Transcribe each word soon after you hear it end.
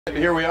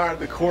Here we are at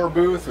the Core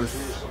booth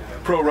with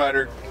pro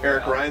rider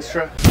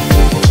Rienstra.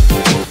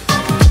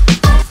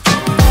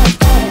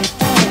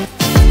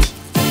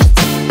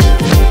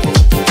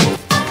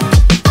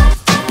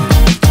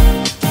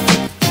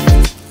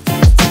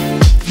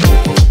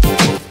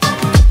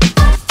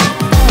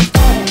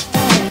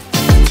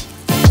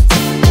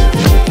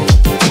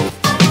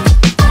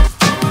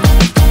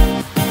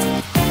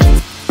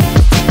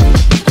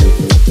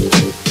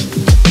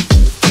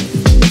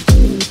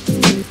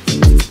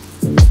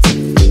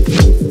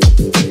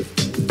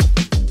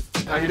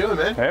 How you doing,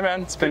 man? Hey,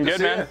 man. It's been good,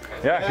 man.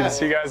 Yeah, good to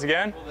see you guys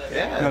again.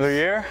 Yeah. Another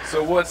year.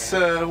 So what's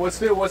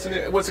new?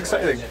 What's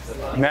exciting?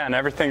 Man,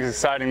 everything's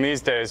exciting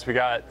these days. We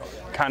got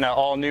kind of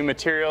all new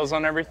materials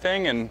on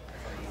everything and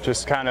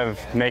just kind of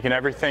making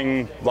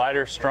everything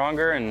lighter,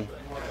 stronger, and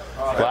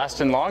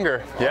lasting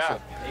longer. Awesome.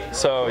 Yeah.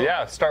 So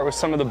yeah, start with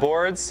some of the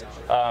boards.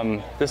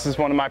 This is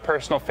one of my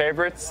personal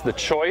favorites, the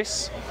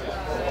Choice.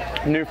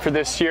 New for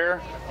this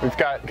year, we've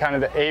got kind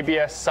of the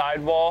ABS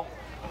sidewall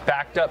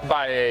backed up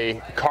by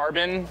a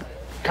carbon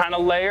kind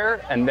of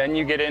layer, and then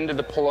you get into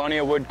the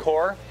Polonia wood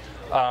core.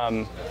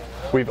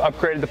 We've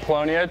upgraded the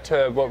Polonia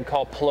to what we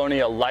call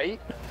Polonia Light.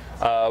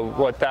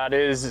 What that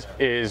is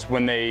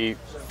when they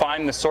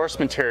find the source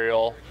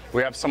material,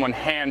 we have someone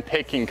hand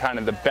picking kind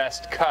of the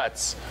best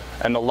cuts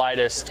and the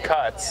lightest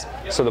cuts.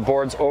 So the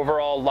board's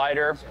overall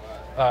lighter.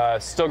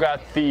 Still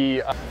got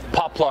the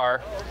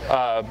poplar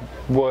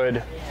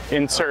wood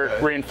insert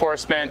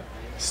reinforcement,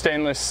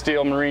 stainless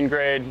steel marine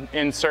grade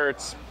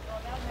inserts.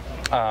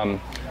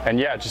 And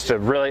yeah, just a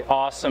really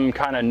awesome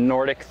kind of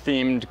Nordic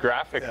themed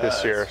graphic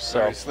this year.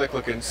 So very slick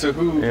looking. So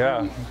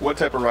what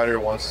type of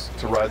rider wants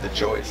to ride the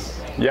Choice?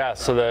 Yeah,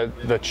 so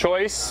the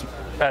Choice,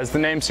 as the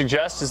name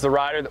suggests, is the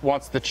rider that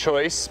wants the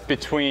choice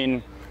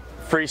between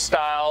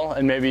freestyle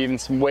and maybe even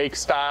some wake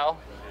style.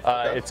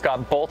 It's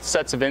got both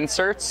sets of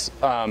inserts.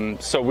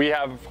 So we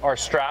have our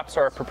straps,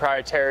 our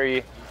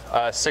proprietary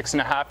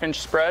 6.5-inch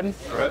spread.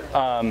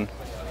 Right.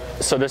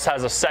 So this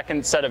has a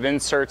second set of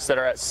inserts that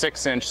are at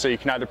 6-inch, so you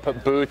can either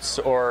put boots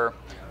or,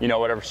 you know,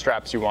 whatever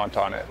straps you want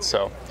on it.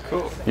 So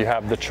cool. You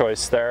have the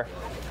choice there.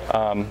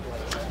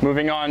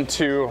 Moving on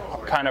to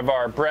kind of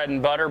our bread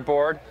and butter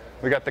board,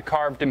 we got the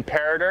carved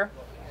Imperator.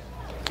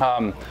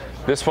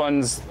 This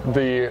one's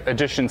the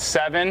edition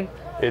 7.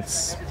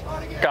 It's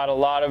got a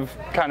lot of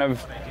kind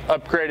of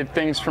upgraded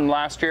things from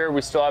last year.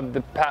 We still have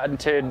the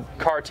patented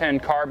Cartan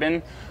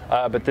carbon,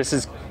 but this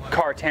is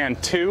Cartan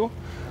 2.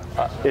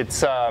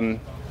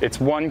 It's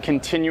one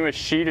continuous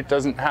sheet. It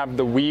doesn't have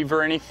the weave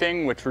or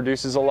anything, which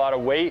reduces a lot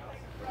of weight.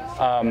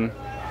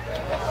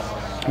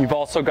 You've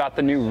also got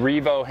the new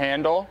Revo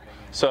handle.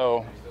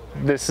 So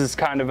this is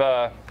kind of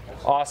a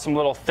awesome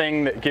little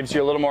thing that gives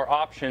you a little more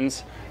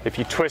options. If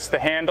you twist the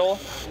handle,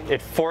 it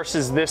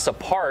forces this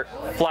apart,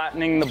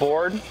 flattening the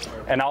board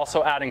and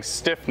also adding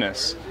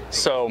stiffness.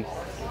 So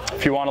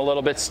if you want a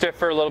little bit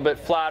stiffer, a little bit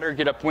flatter,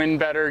 get upwind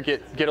better,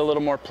 get a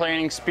little more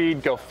planing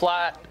speed, go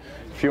flat.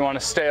 If you want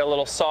to stay a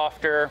little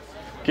softer,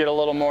 get a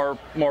little more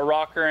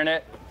rocker in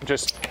it,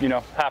 just, you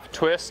know, half a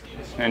twist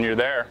and you're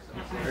there.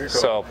 Very cool.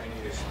 So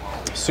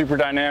super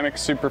dynamic,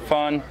 super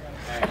fun.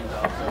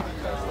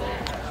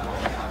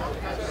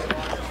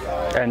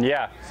 And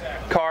yeah,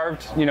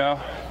 carved, you know,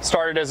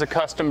 started as a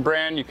custom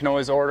brand. You can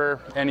always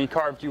order any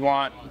carved you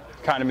want,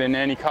 kind of in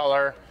any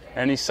color,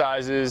 any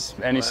sizes,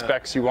 any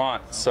specs you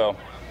want. So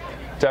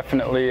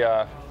definitely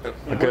a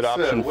good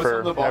option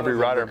for every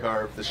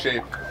rider. The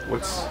shape,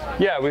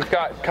 Yeah, we've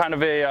got kind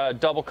of a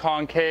double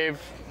concave,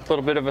 a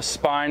little bit of a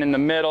spine in the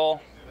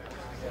middle,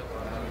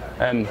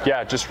 and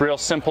yeah, just real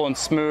simple and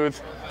smooth.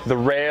 The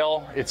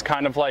rail, it's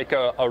kind of like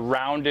a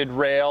rounded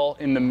rail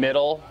in the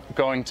middle,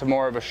 going to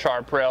more of a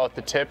sharp rail at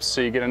the tips,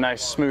 so you get a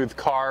nice smooth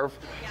carve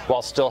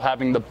while still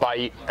having the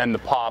bite and the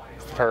pop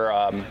for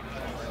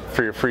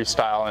your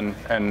freestyle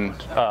and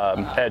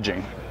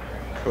edging.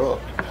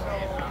 Cool.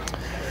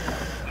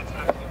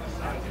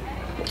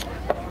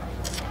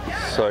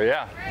 So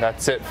yeah,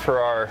 that's it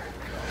for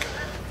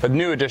the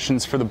new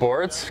additions for the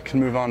boards. Can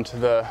move on to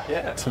the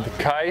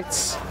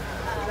kites.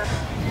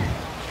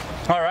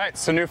 All right,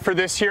 so new for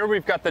this year,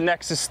 we've got the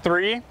Nexus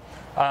 3.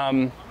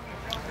 The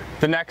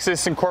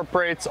Nexus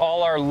incorporates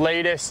all our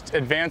latest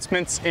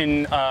advancements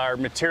in our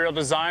material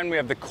design. We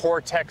have the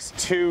Cortex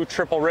 2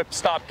 triple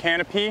ripstop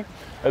canopy,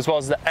 as well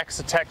as the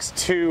Exotex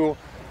 2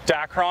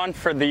 Dacron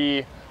for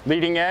the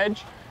leading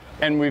edge.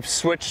 And we've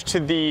switched to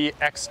the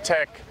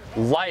Exotech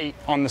Light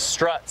on the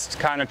struts to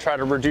kind of try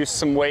to reduce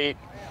some weight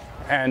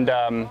and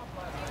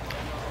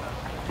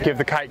give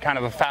the kite kind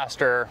of a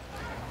faster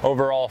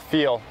overall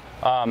feel.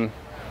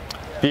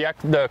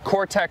 The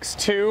Cortex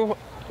 2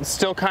 is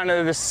still kind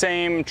of the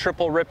same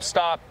triple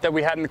ripstop that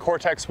we had in the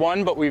Cortex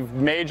 1, but we've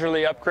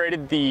majorly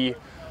upgraded the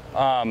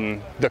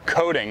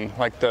coating,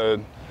 like the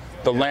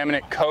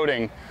laminate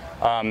coating.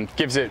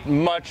 Gives it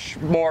much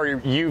more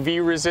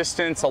UV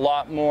resistance, a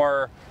lot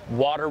more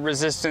water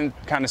resistant,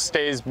 kind of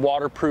stays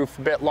waterproof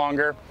a bit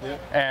longer,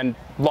 and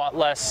a lot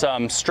less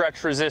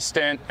stretch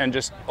resistant, and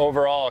just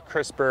overall a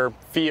crisper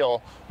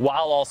feel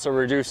while also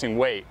reducing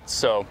weight.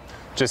 So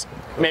just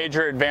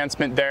major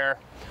advancement there.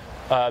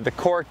 The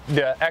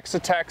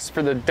Exotex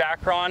for the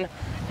Dacron,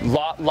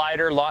 lot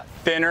lighter, lot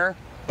thinner,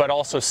 but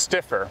also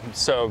stiffer.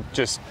 So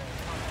just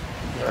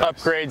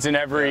upgrades in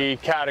every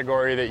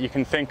category that you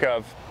can think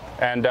of.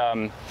 And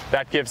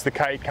that gives the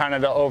kite kind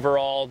of the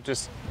overall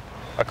just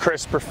a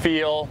crisper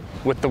feel.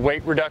 With the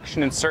weight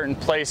reduction in certain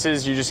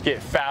places, you just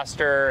get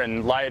faster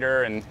and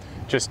lighter and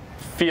just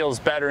feels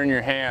better in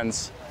your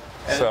hands.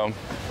 And so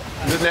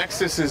the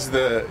Nexus is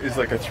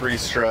like a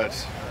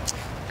 3-strut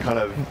kind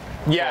of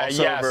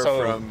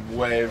crossover from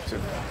wave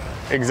to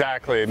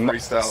exactly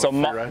freestyle. So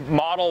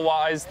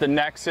model-wise, the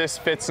Nexus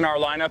fits in our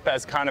lineup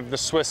as kind of the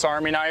Swiss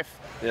Army knife.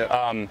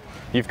 Yep.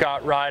 You've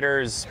got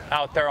riders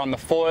out there on the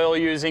foil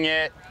using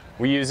it.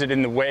 We use it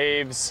in the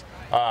waves.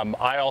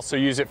 I also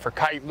use it for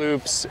kite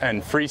loops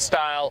and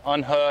freestyle,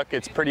 unhook.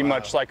 It's pretty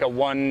much like a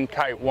one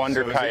kite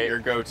wonder kite. So is it your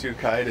go-to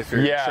kite if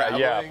you're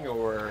traveling,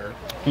 or?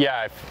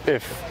 Yeah,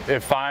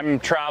 if I'm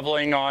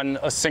traveling on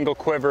a single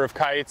quiver of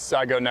kites,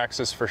 I go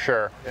Nexus for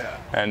sure. Yeah.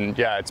 And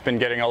yeah, it's been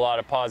getting a lot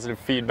of positive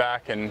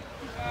feedback, and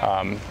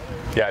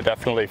yeah,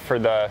 definitely for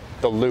the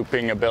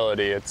looping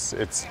ability, it's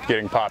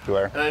getting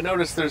popular. And I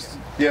noticed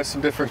you have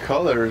some different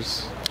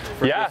colors.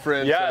 They've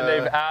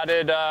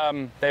added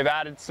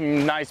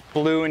some nice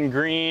blue and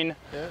green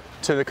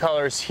to the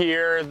colors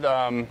here.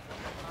 The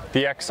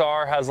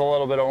XR has a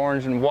little bit of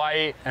orange and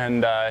white,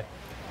 and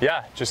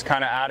yeah, just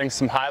kind of adding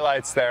some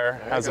highlights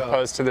there as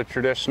opposed to the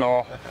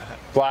traditional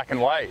black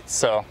and white.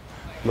 So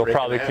they'll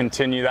probably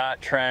continue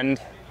that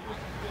trend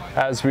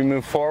as we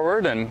move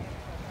forward, and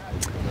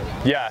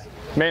yeah,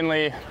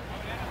 mainly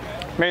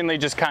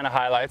just kind of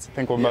highlights. I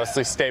think we'll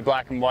mostly stay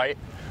black and white.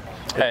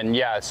 And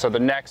yeah, so the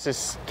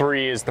Nexus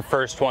 3 is the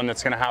first one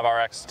that's going to have our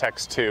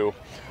Exotex 2.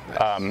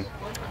 The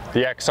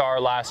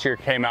XR last year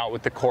came out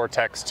with the Core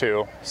Tex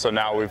 2, so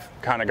now we've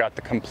kind of got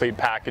the complete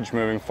package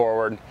moving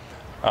forward.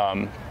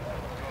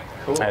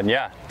 Cool. And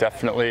yeah,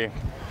 definitely.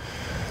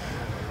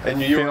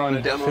 And you were on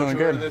a demo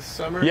tour this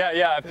summer?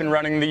 Yeah, I've been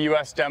running the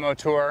US demo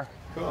tour.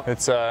 Cool.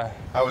 It's how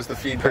was the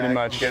feedback? Pretty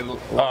much.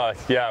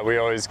 Yeah, we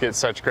always get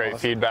such great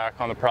feedback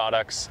on the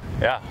products.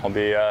 Yeah, I'll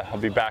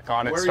be back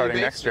on it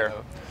starting next year.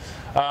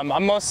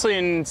 I'm mostly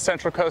in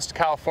Central Coast of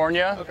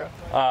California.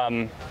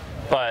 Okay.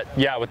 But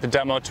yeah, with the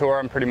demo tour,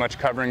 I'm pretty much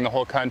covering the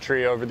whole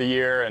country over the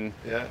year, and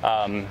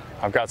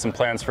I've got some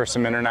plans for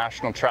some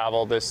international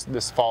travel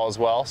this fall as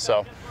well.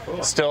 So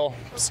cool.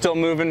 still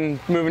moving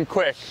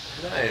quick.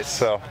 Nice.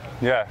 So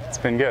yeah, it's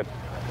been good.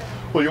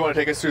 Well, you want to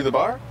take us through the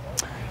bar?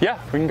 Yeah,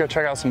 we can go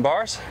check out some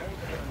bars.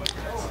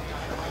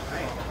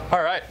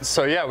 All right,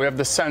 so yeah, we have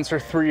the Sensor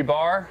 3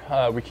 bar.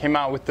 We came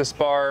out with this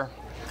bar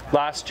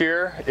last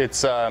year.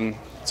 It's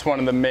one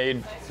of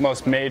the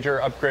most major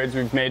upgrades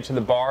we've made to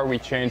the bar. We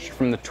changed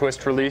from the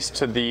twist release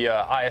to the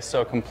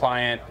ISO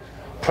compliant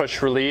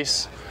push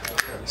release.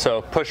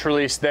 So push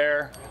release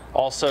there.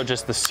 Also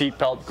just the seat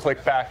belt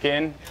click back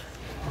in.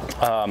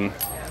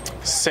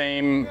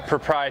 Same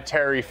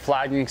proprietary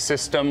flagging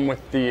system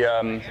with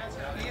the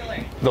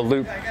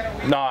loop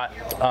knot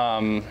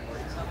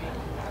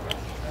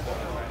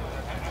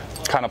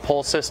kind of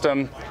pull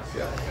system.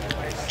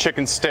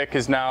 Chicken stick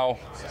is now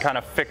kind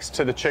of fixed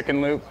to the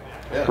chicken loop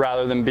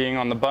rather than being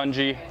on the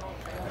bungee.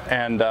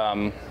 And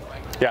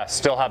yeah,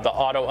 still have the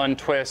auto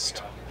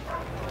untwist.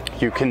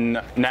 You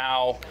can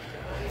now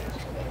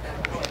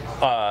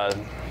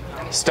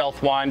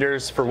stealth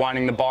winders for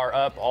winding the bar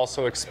up,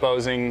 also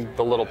exposing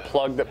the little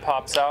plug that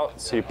pops out.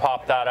 So you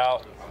pop that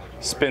out,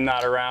 spin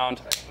that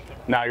around.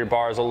 Now your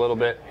bar is a little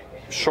bit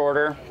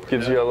shorter,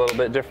 gives you a little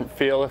bit different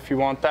feel if you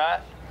want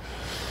that.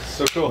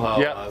 So cool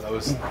how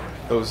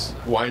those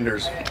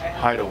winders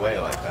hide away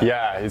like that.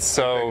 Yeah, it's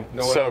so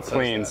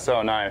clean,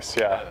 so nice,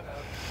 yeah.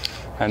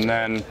 And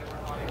then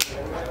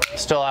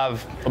still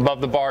have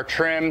above the bar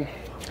trim,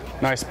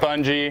 nice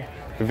bungee.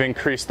 We've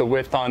increased the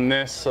width on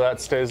this so that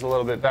stays a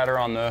little bit better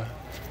on the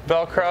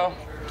Velcro.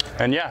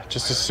 And yeah,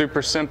 just a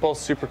super simple,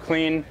 super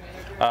clean.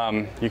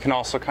 You can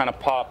also kind of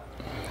pop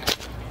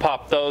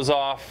those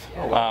off.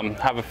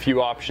 Have a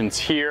few options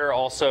here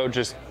also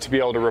just to be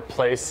able to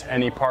replace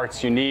any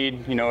parts you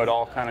need. You know, it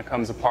all kind of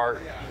comes apart.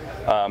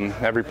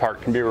 Every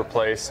part can be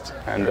replaced,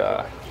 and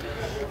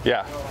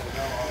yeah,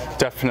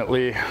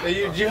 definitely. Do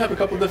you have a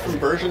couple different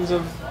versions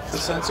of the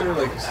sensor?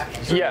 Like,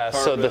 yeah,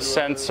 so the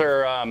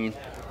sensor,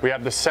 we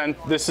have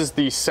this is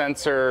the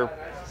sensor.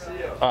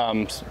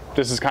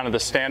 This is kind of the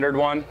standard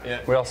one.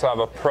 Yeah. We also have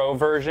a pro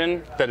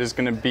version that is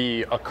going to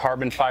be a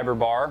carbon fiber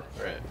bar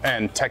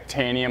and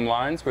titanium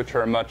lines, which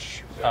are a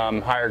much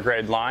higher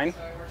grade line.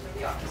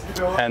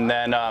 And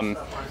then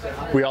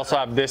we also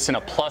have this in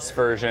a plus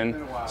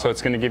version, so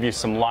it's going to give you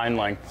some line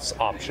lengths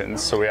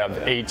options. So we have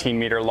 18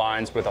 meter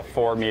lines with a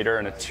 4 meter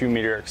and a 2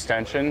 meter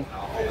extension.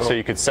 So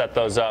you could set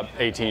those up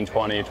 18,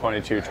 20,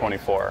 22,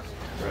 24.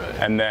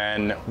 And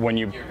then when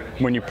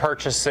you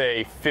purchase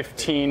a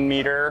 15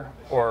 meter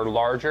or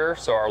larger,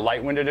 so our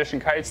light wind edition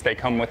kites, they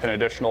come with an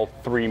additional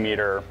 3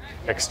 meter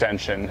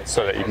extension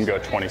so that you can go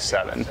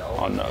 27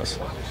 on those.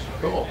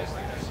 Cool.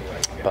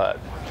 But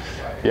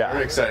yeah.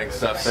 Very exciting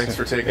stuff. Thanks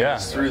for taking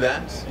us through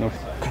that.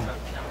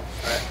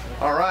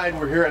 All right,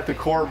 we're here at the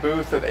Core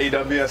booth at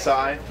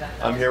AWSI.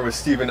 I'm here with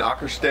Steven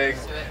Akkersdijk,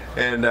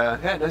 and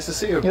yeah, nice to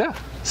see you. Yeah,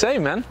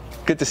 same man.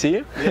 Good to see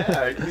you.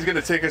 Yeah, he's going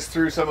to take us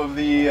through some of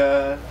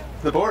the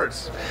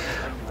boards.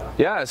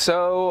 Yeah,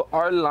 so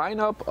our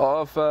lineup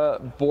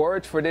of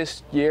boards for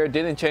this year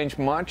didn't change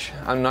much.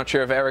 I'm not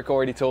sure if Eric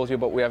already told you,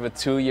 but we have a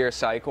 2-year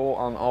cycle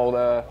on all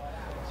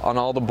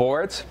the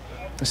boards.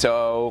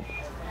 So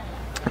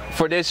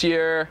for this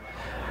year,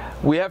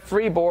 we have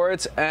 3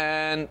 boards,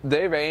 and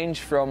they range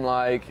from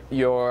like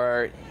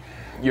your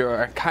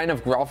kind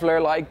of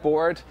groveler-like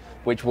board,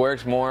 which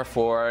works more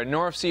for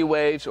North Sea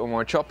waves or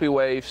more choppy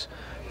waves,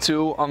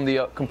 to, on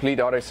the complete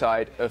other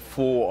side, a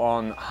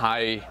full-on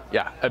high,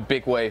 a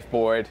big wave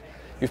board.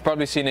 You've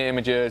probably seen the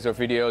images or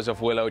videos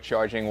of Willow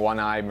charging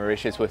one-eye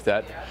Mauritius with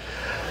that.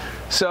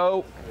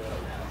 So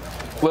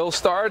we'll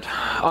start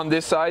on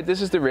this side.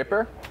 This is the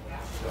Ripper.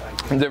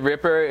 The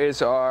Ripper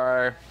is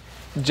our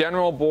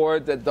general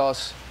board that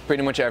does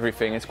pretty much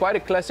everything. It's quite a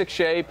classic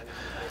shape,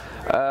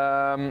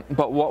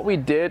 but what we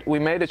did, we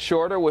made it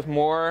shorter with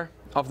more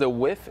of the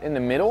width in the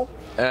middle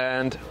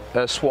and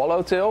a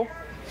swallowtail.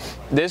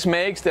 This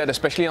makes that,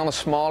 especially on the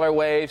smaller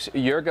waves,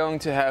 you're going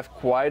to have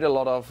quite a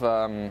lot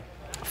of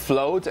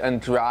float and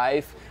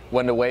drive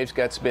when the waves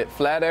gets a bit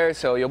flatter,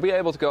 so you'll be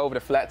able to go over the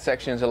flat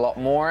sections a lot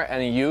more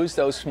and use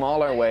those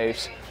smaller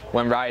waves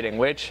when riding,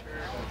 which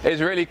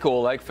is really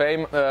cool. Like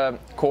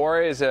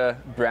Core is a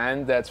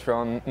brand that's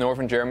from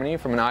northern Germany,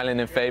 from an island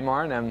in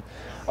Fehmarn, and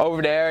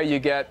over there you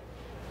get,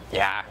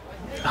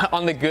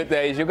 on the good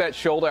days you get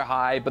shoulder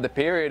high, but the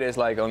period is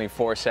like only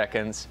 4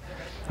 seconds.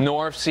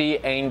 North Sea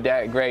ain't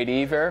that great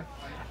either,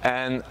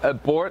 and a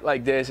board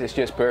like this is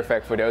just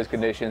perfect for those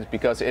conditions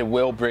because it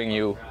will bring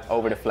you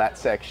over the flat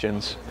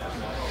sections.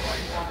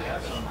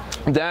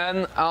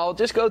 Then I'll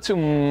just go to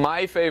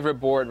my favorite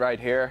board right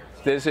here.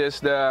 This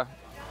is the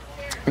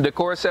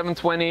Core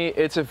 720.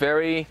 It's a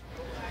very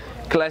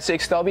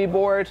classic stubby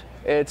board.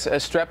 It's a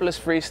strapless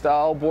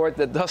freestyle board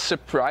that does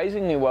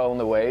surprisingly well on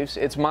the waves.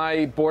 It's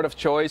my board of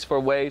choice for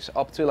waves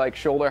up to like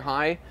shoulder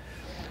high,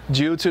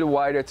 due to the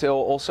wider tail,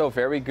 also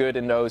very good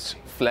in those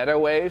flatter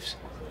waves.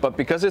 But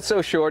because it's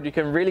so short, you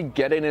can really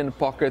get it in the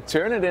pocket,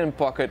 turn it in the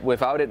pocket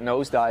without it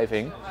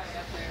nosediving.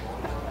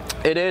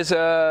 It is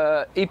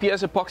a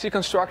EPS epoxy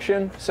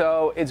construction,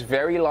 so it's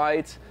very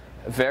light,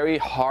 very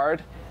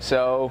hard.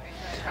 So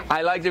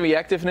I like the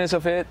reactiveness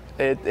of it.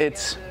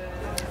 It's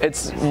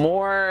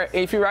more,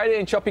 if you ride it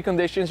in choppy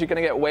conditions, you're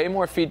gonna get way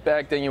more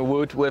feedback than you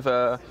would with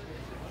a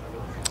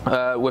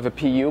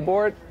PU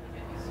board.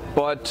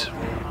 But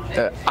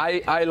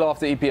I love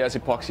the EPS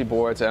epoxy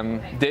boards,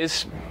 and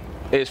this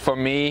is, for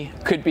me,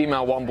 could be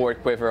my one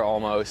board quiver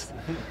almost.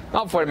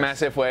 Not for the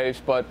massive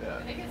waves, but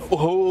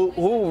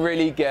who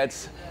really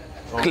gets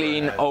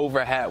clean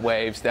overhead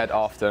waves that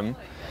often.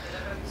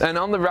 And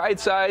on the right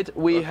side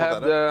we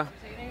have the,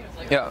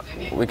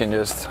 we can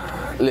just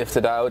lift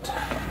it out.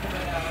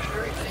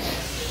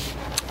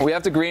 We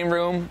have the Green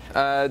Room.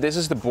 This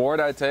is the board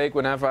I take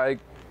whenever I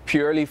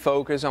purely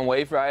focus on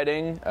wave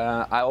riding.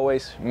 I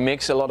always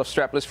mix a lot of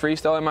strapless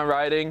freestyle in my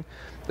riding.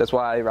 That's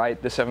why I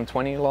ride the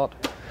 720 a lot.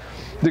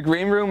 The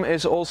Green Room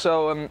is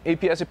also an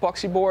EPS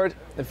epoxy board,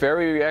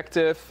 very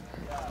reactive.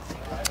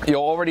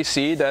 You'll already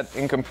see that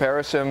in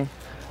comparison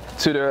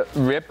to the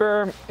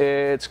Ripper,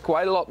 it's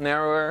quite a lot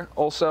narrower.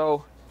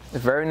 Also a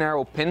very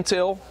narrow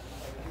pintail.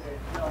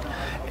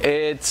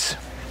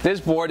 This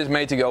board is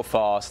made to go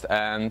fast,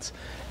 and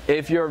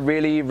if you're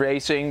really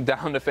racing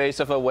down the face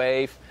of a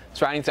wave,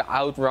 trying to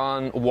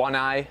outrun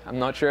one-eye, I'm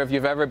not sure if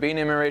you've ever been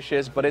in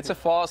Mauritius, but it's a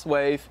fast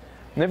wave.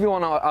 And if you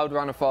want to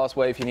outrun a fast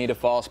wave, you need a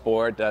fast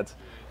board that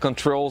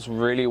controls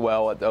really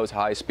well at those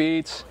high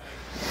speeds.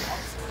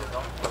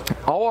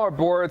 All our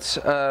boards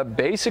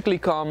basically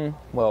come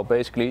with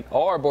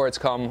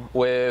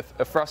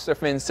a thruster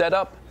fin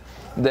setup.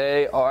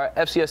 They are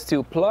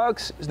FCS2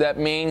 plugs. That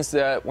means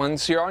that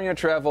once you're on your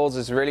travels,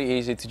 it's really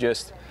easy to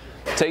just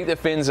take the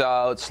fins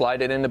out,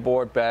 slide it in the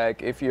board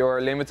bag. If you're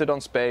limited on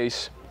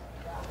space,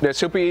 they're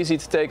super easy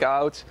to take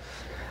out.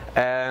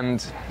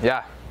 And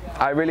yeah,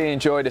 I really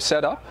enjoy the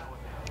setup.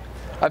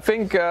 I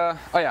think,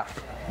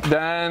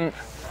 then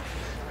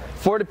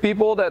for the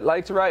people that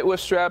like to ride with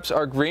straps,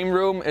 our Green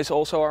Room is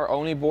also our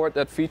only board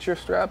that features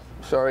strap.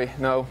 Sorry,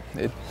 no,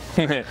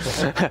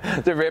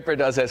 the Ripper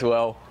does as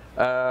well.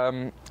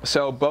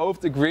 So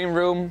both the Green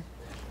Room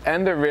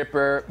and the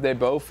Ripper, they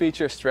both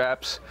feature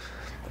straps.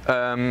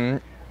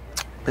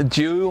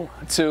 Due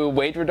to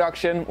weight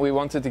reduction, we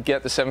wanted to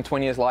get the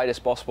 720 as light as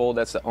possible.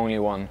 That's the only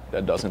one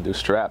that doesn't do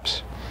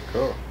straps.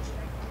 Cool.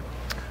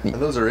 And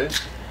those are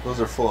it? Those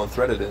are full-on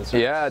threaded inserts.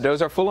 Yeah,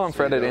 those are full-on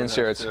threaded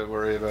inserts. You don't have to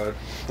worry about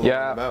pulling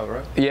them out,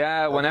 right?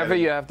 Yeah, whenever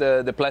you have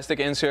the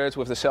plastic inserts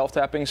with the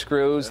self-tapping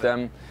screws,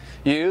 then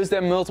you use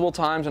them multiple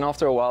times, and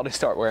after a while they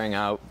start wearing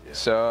out. Yeah.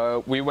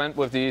 So we went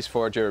with these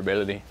for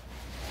durability.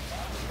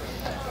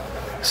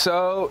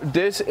 So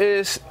this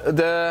is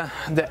the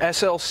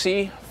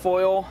SLC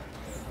foil.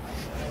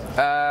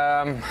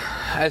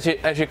 As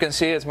you can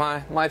see, it's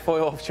my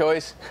foil of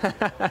choice.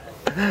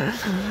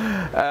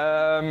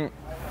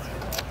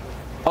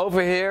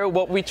 over here,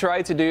 what we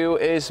try to do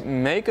is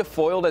make a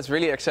foil that's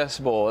really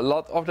accessible. A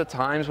lot of the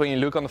times when you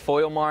look on the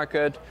foil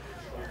market,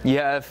 you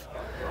have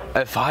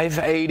a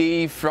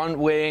 580 front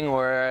wing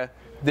or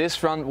this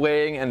front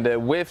wing, and the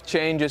width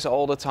changes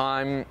all the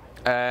time,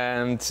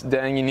 and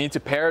then you need to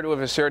pair it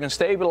with a certain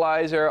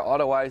stabilizer,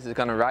 otherwise it's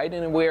gonna ride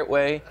in a weird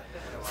way.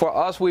 For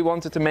us, we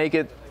wanted to make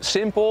it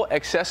simple,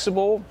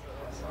 accessible,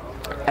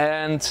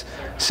 and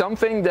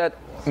something that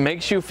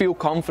makes you feel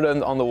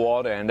confident on the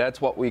water, and that's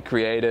what we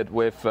created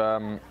with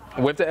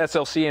the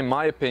SLC, in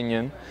my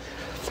opinion.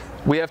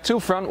 We have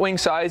two front wing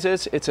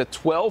sizes. It's a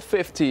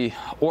 1250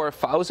 or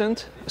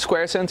 1000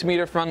 square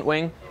centimeter front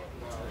wing,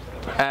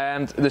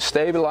 and the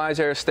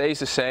stabilizer stays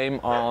the same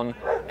on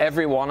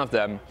every one of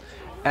them.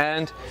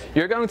 And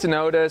you're going to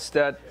notice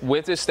that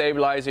with this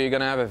stabilizer, you're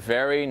going to have a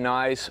very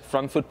nice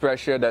front foot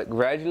pressure that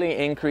gradually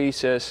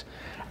increases.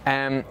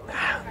 And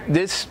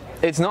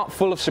it's not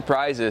full of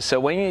surprises. So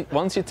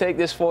once you take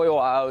this foil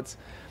out,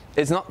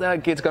 it's not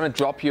that it's going to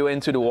drop you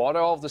into the water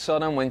all of a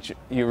sudden when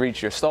you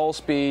reach your stall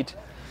speed.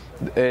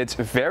 It's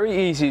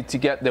very easy to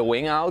get the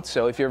wing out.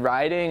 So if you're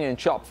riding in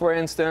chop, for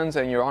instance,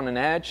 and you're on an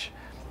edge,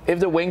 if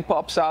the wing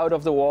pops out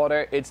of the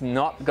water, it's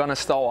not gonna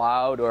stall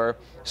out or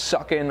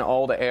suck in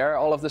all the air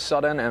all of a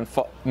sudden and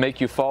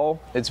make you fall.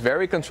 It's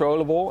very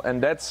controllable,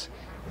 and that's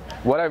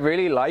what I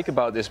really like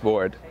about this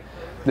board.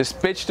 This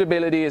pitch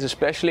stability is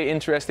especially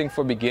interesting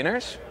for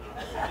beginners,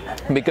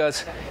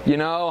 because you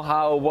know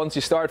how once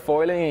you start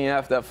foiling and you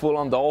have that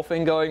full-on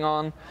dolphin going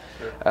on,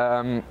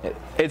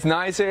 it's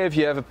nicer if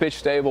you have a pitch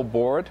stable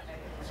board.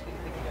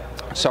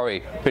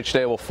 Sorry, pitch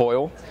stable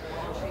foil.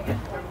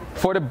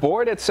 For the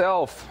board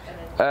itself,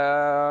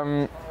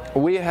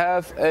 we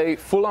have a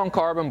full-on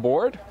carbon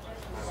board.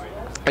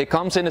 It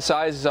comes in the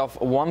sizes of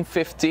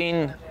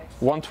 115,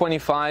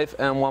 125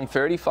 and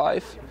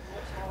 135.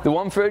 The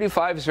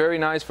 135 is very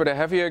nice for the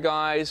heavier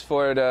guys,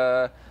 for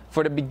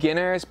the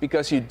beginners,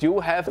 because you do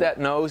have that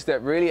nose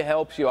that really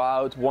helps you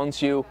out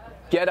once you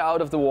get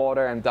out of the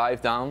water and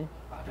dive down.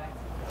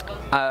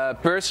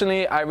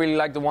 Personally, I really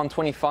like the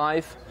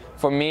 125.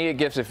 For me, it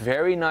gives a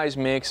very nice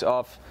mix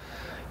of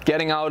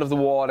getting out of the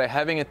water,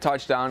 having a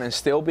touchdown, and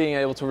still being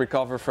able to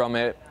recover from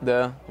it.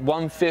 The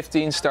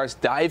 115 starts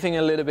diving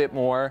a little bit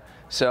more.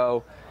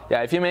 So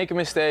yeah, if you make a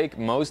mistake,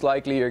 most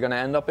likely you're gonna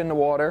end up in the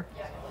water.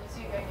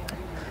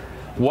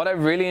 What I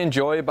really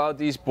enjoy about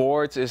these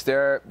boards is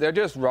they're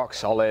just rock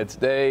solid.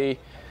 They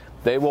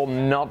will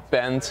not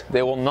bend,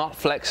 they will not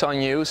flex on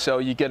you, so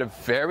you get a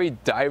very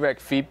direct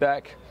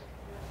feedback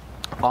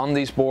on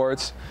these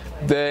boards.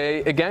 They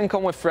again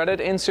come with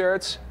threaded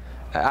inserts.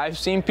 I've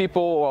seen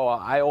people, well,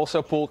 I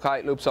also pull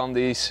kite loops on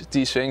these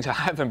things. I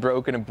haven't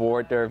broken a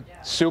board. They're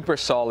super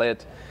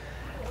solid,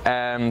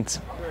 and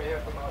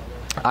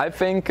I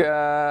think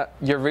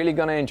you're really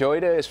gonna enjoy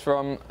this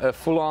from a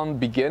full-on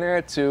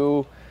beginner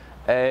to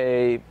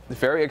a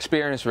very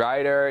experienced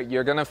rider.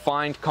 You're gonna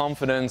find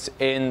confidence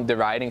in the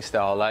riding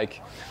style.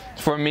 Like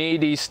for me,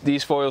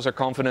 these foils are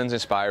confidence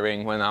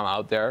inspiring when I'm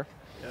out there.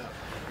 Yeah.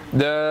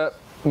 The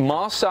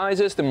mast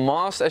sizes, the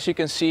mast, as you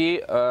can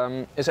see,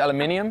 is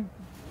aluminium.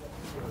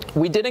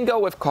 We didn't go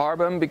with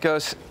carbon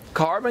because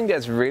carbon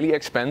gets really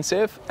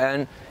expensive,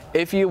 and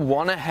if you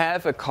want to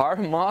have a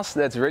carbon mast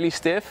that's really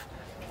stiff,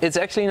 it's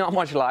actually not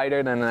much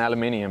lighter than an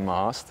aluminium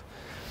mast.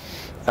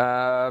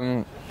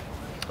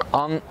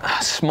 On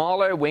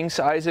smaller wing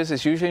sizes,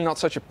 it's usually not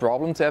such a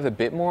problem to have a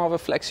bit more of a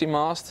flexi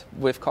mast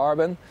with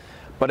carbon,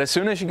 but as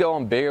soon as you go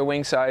on bigger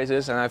wing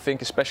sizes, and I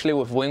think especially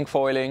with wing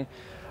foiling,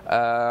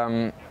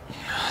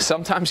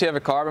 sometimes you have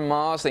a carbon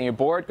mast and your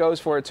board goes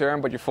for a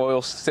turn, but your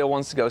foil still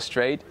wants to go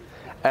straight.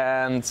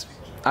 And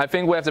I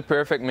think we have the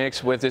perfect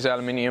mix with this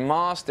aluminium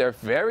mast. They're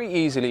very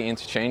easily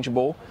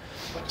interchangeable.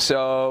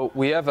 So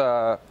we have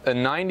a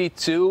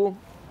 92,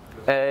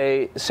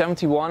 a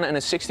 71 and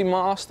a 60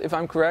 mast, if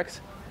I'm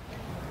correct.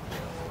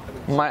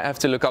 Might have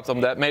to look up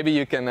on that. Maybe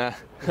you can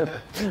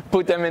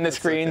put them in the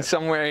screen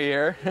somewhere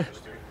here.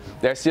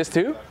 There's just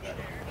two?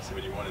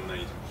 71 and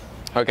 92.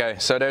 Okay,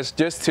 so there's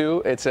just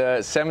two. It's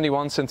a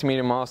 71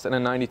 centimeter mast and a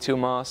 92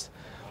 mast.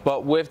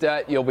 But with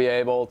that, you'll be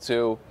able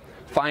to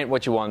find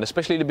what you want.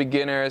 Especially the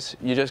beginners,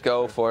 you just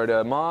go for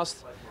the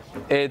mast.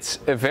 It's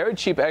a very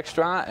cheap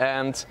extra,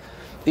 and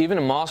even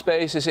the mast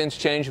base is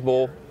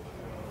interchangeable.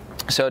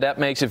 So that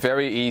makes it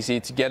very easy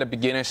to get a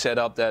beginner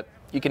setup that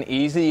you can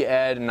easily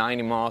add a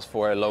 90 mast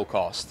for a low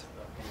cost.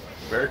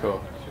 Very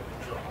cool.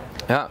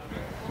 Yeah.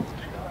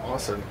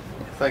 Awesome.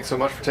 Thanks so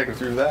much for taking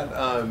through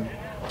that.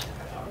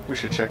 We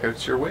should check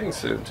out your wings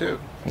soon too.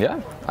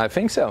 Yeah, I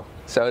think so.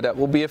 So that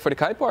will be it for the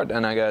kite part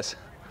then, I guess.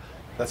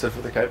 That's it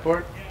for the kite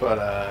part, but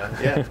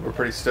yeah, we're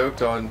pretty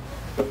stoked on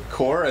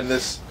Core, and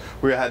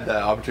we had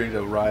the opportunity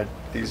to ride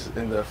these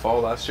in the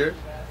fall last year,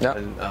 yeah.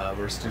 And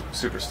we're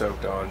super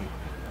stoked on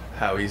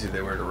how easy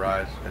they were to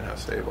ride and how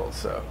stable.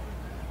 So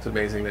it's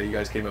amazing that you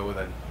guys came out with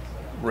it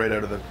right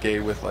out of the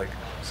gate with like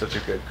such a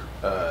good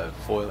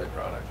foiling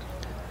product.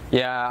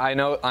 Yeah, I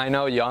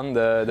know Jan,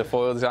 the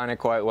foil designer,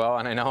 quite well,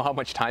 and I know how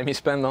much time he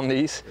spent on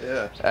these.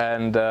 Yeah.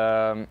 And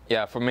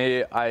yeah, for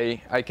me,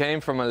 I came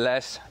from a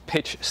less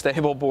pitch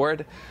stable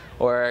board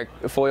or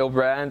a foil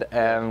brand,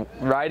 and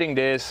riding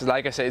this,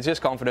 like I say, it's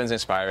just confidence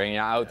inspiring.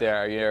 Yeah, out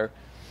there,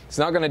 it's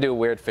not gonna do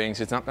weird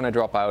things. It's not gonna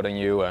drop out on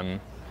you, and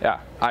yeah,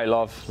 I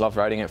love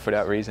riding it for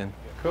that reason.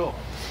 Cool.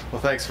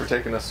 Well, thanks for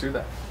taking us through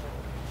that.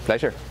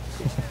 Pleasure.